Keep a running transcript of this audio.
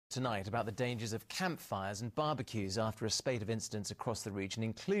Tonight about the dangers of campfires and barbecues after a spate of incidents across the region,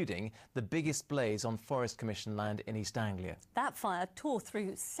 including the biggest blaze on Forest Commission land in East Anglia. That fire tore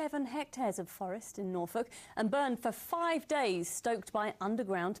through 7 hectares of forest in Norfolk and burned for 5 days, stoked by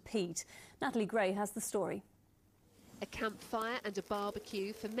underground peat. Natalie Gray has the story. A campfire and a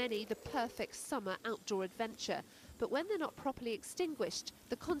barbecue, for many the perfect summer outdoor adventure. But when they're not properly extinguished,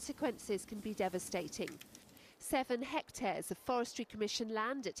 the consequences can be devastating. 7 hectares of Forestry Commission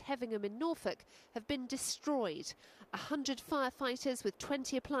land at Havingham in Norfolk have been destroyed. 100 firefighters with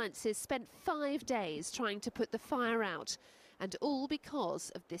 20 appliances spent 5 days trying to put the fire out, and all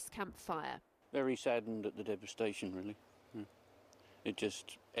because of this campfire. Very saddened at the devastation, really. It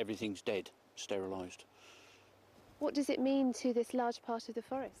just, everything's dead, sterilised. What does it mean to this large part of the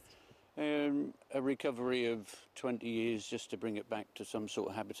forest? A recovery of 20 years just to bring it back to some sort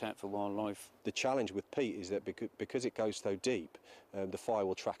of habitat for wildlife. The challenge with peat is that because it goes so deep, the fire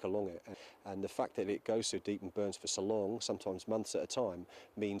will track along it. And the fact that it goes so deep and burns for so long, sometimes months at a time,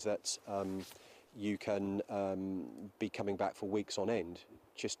 means that you can be coming back for weeks on end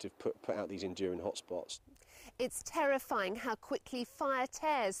just to put out these enduring hotspots. It's terrifying how quickly fire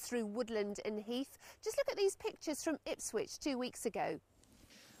tears through woodland and heath. Just look at these pictures from Ipswich 2 weeks ago.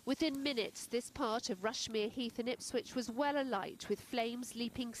 Within minutes, this part of Rushmere Heath in Ipswich was well alight, with flames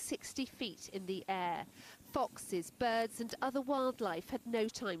leaping 60 feet in the air. Foxes, birds and other wildlife had no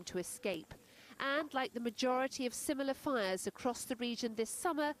time to escape. And like the majority of similar fires across the region this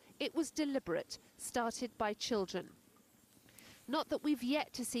summer, it was deliberate, started by children. Not that we've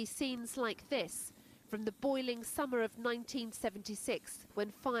yet to see scenes like this from the boiling summer of 1976,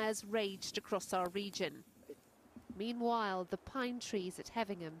 when fires raged across our region. Meanwhile, the pine trees at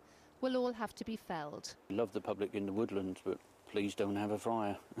Havingham will all have to be felled. We love the public in the woodlands, but please don't have a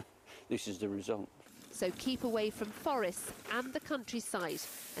fire. This is the result. So keep away from forests and the countryside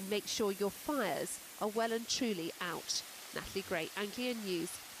and make sure your fires are well and truly out. Natalie Gray, Anglia News,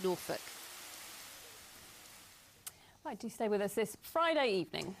 Norfolk. Right, do stay with us this Friday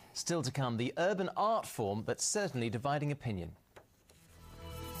evening. Still to come, the urban art form that's certainly dividing opinion.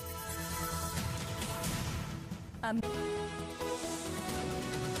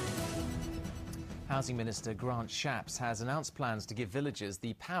 Housing Minister Grant Shapps has announced plans to give villagers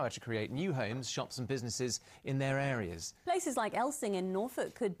the power to create new homes, shops and businesses in their areas. Places like Elsing in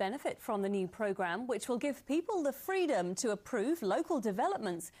Norfolk could benefit from the new programme, which will give people the freedom to approve local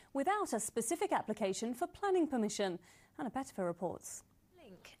developments without a specific application for planning permission. Hannah Pettifer reports.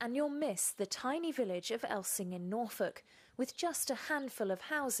 And you'll miss the tiny village of Elsing in Norfolk. With just a handful of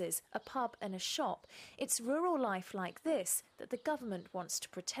houses, a pub and a shop, it's rural life like this that the government wants to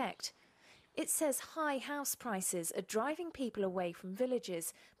protect. It says high house prices are driving people away from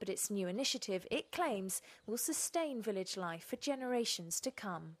villages, but its new initiative, it claims, will sustain village life for generations to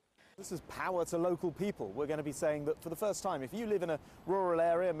come. This is power to local people. We're going to be saying that for the first time, if you live in a rural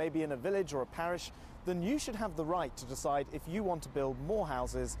area, maybe in a village or a parish, then you should have the right to decide if you want to build more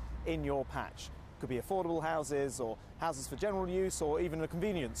houses in your patch. Could be affordable houses or houses for general use or even a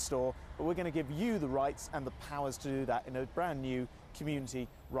convenience store, but we're going to give you the rights and the powers to do that in a brand new community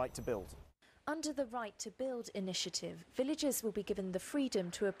right to build. Under the Right to Build initiative, villagers will be given the freedom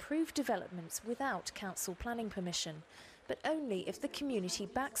to approve developments without council planning permission, but only if the community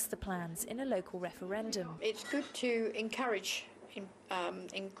backs the plans in a local referendum. It's good to encourage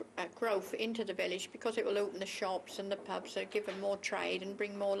growth into the village because it will open the shops and the pubs, so give them more trade and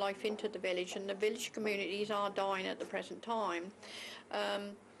bring more life into the village, and the village communities are dying at the present time.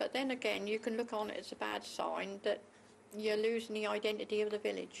 But then again, you can look on it as a bad sign that you're losing the identity of the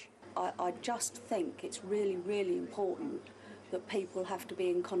village. I just think it's really, really important that people have to be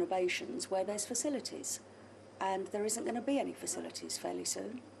in conurbations where there's facilities. And there isn't going to be any facilities fairly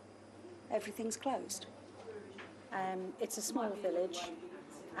soon. Everything's closed. It's a small village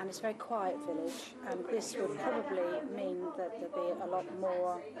and it's a very quiet village, and this would probably mean that there'd be a lot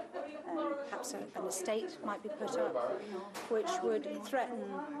more, perhaps an estate might be put up, which would threaten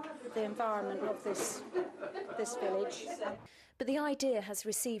the environment of this village. But the idea has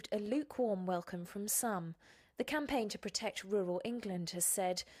received a lukewarm welcome from some. The Campaign to Protect Rural England has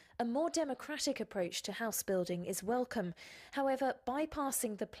said a more democratic approach to house building is welcome. However,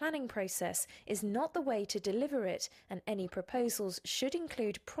 bypassing the planning process is not the way to deliver it, and any proposals should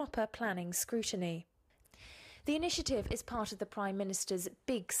include proper planning scrutiny. The initiative is part of the Prime Minister's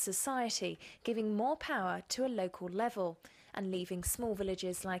Big Society, giving more power to a local level and leaving small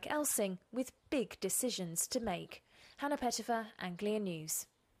villages like Elsing with big decisions to make. Hannah Pettifer, Anglia News.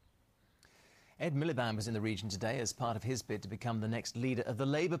 Ed Miliband was in the region today as part of his bid to become the next leader of the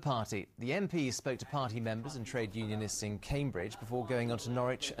Labour Party. The MP spoke to party members and trade unionists in Cambridge before going on to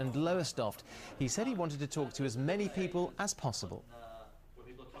Norwich and Lowestoft. He said he wanted to talk to as many people as possible.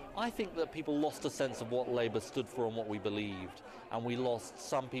 I think that people lost a sense of what Labour stood for and what we believed. And we lost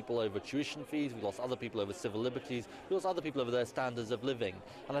some people over tuition fees, we lost other people over civil liberties, we lost other people over their standards of living.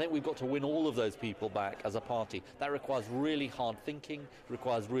 And I think we've got to win all of those people back as a party. That requires really hard thinking,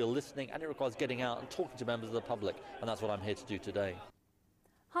 requires real listening, and it requires getting out and talking to members of the public. And that's what I'm here to do today.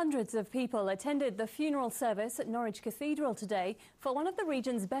 Hundreds of people attended the funeral service at Norwich Cathedral today for one of the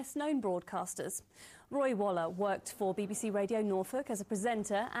region's best-known broadcasters. Roy Waller worked for BBC Radio Norfolk as a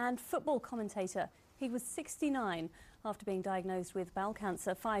presenter and football commentator. He was 69. After being diagnosed with bowel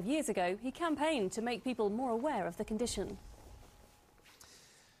cancer 5 years ago, he campaigned to make people more aware of the condition.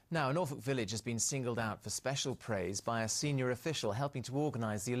 Now, Norfolk Village has been singled out for special praise by a senior official helping to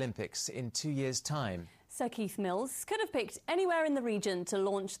organise the Olympics in 2 years' time. Sir Keith Mills could have picked anywhere in the region to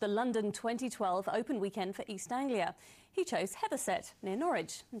launch the London 2012 Open Weekend for East Anglia. He chose Hethersett, near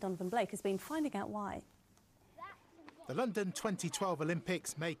Norwich, and Donovan Blake has been finding out why. The London 2012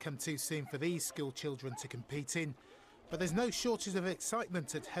 Olympics may come too soon for these school children to compete in, but there's no shortage of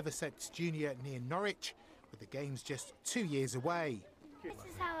excitement at Hethersett Junior near Norwich, with the Games just 2 years away. This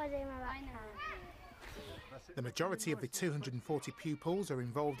is how I do my right hand. The majority of the 240 pupils are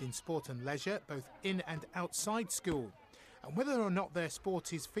involved in sport and leisure, both in and outside school. And whether or not their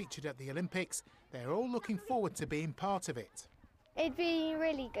sport is featured at the Olympics, they're all looking forward to being part of it. It'd be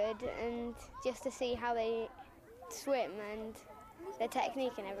really good, and just to see how they swim and their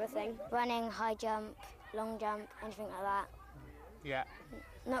technique and everything. Running, high jump, long jump, anything like that. Yeah.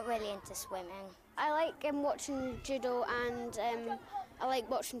 Not really into swimming. I like watching judo, and I like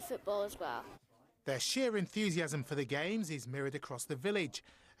watching football as well. Their sheer enthusiasm for the Games is mirrored across the village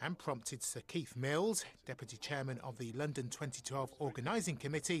and prompted Sir Keith Mills, Deputy Chairman of the London 2012 Organising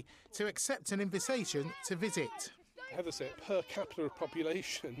Committee, to accept an invitation to visit. Hethersett, per capita of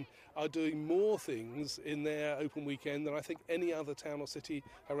population, are doing more things in their open weekend than I think any other town or city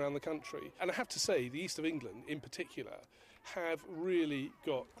around the country. And I have to say, the East of England in particular have really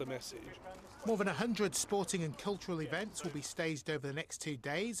got the message. More than 100 sporting and cultural events will be staged over the next 2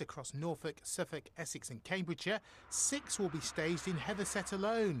 days across Norfolk, Suffolk, Essex and Cambridgeshire. 6 will be staged in Hethersett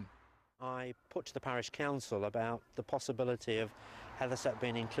alone. I put to the parish council about the possibility of Hethersett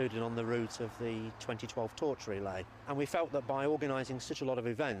being included on the route of the 2012 torch relay. And we felt that by organising such a lot of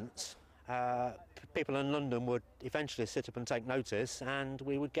events, people in London would eventually sit up and take notice, and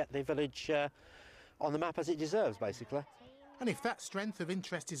we would get the village on the map as it deserves, basically. And if that strength of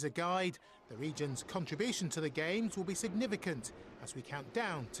interest is a guide, the region's contribution to the Games will be significant as we count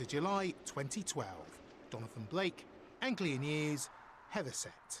down to July 2012. Donovan Blake, Anglia News,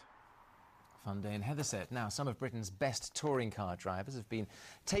 Hethersett. Fun day in Hethersett. Now, some of Britain's best touring car drivers have been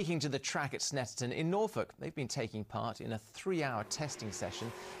taking to the track at Snetterton in Norfolk. They've been taking part in a 3-hour testing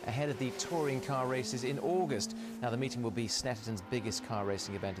session ahead of the touring car races in August. Now, the meeting will be Snetterton's biggest car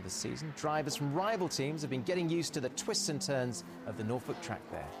racing event of the season. Drivers from rival teams have been getting used to the twists and turns of the Norfolk track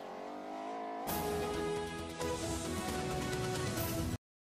there.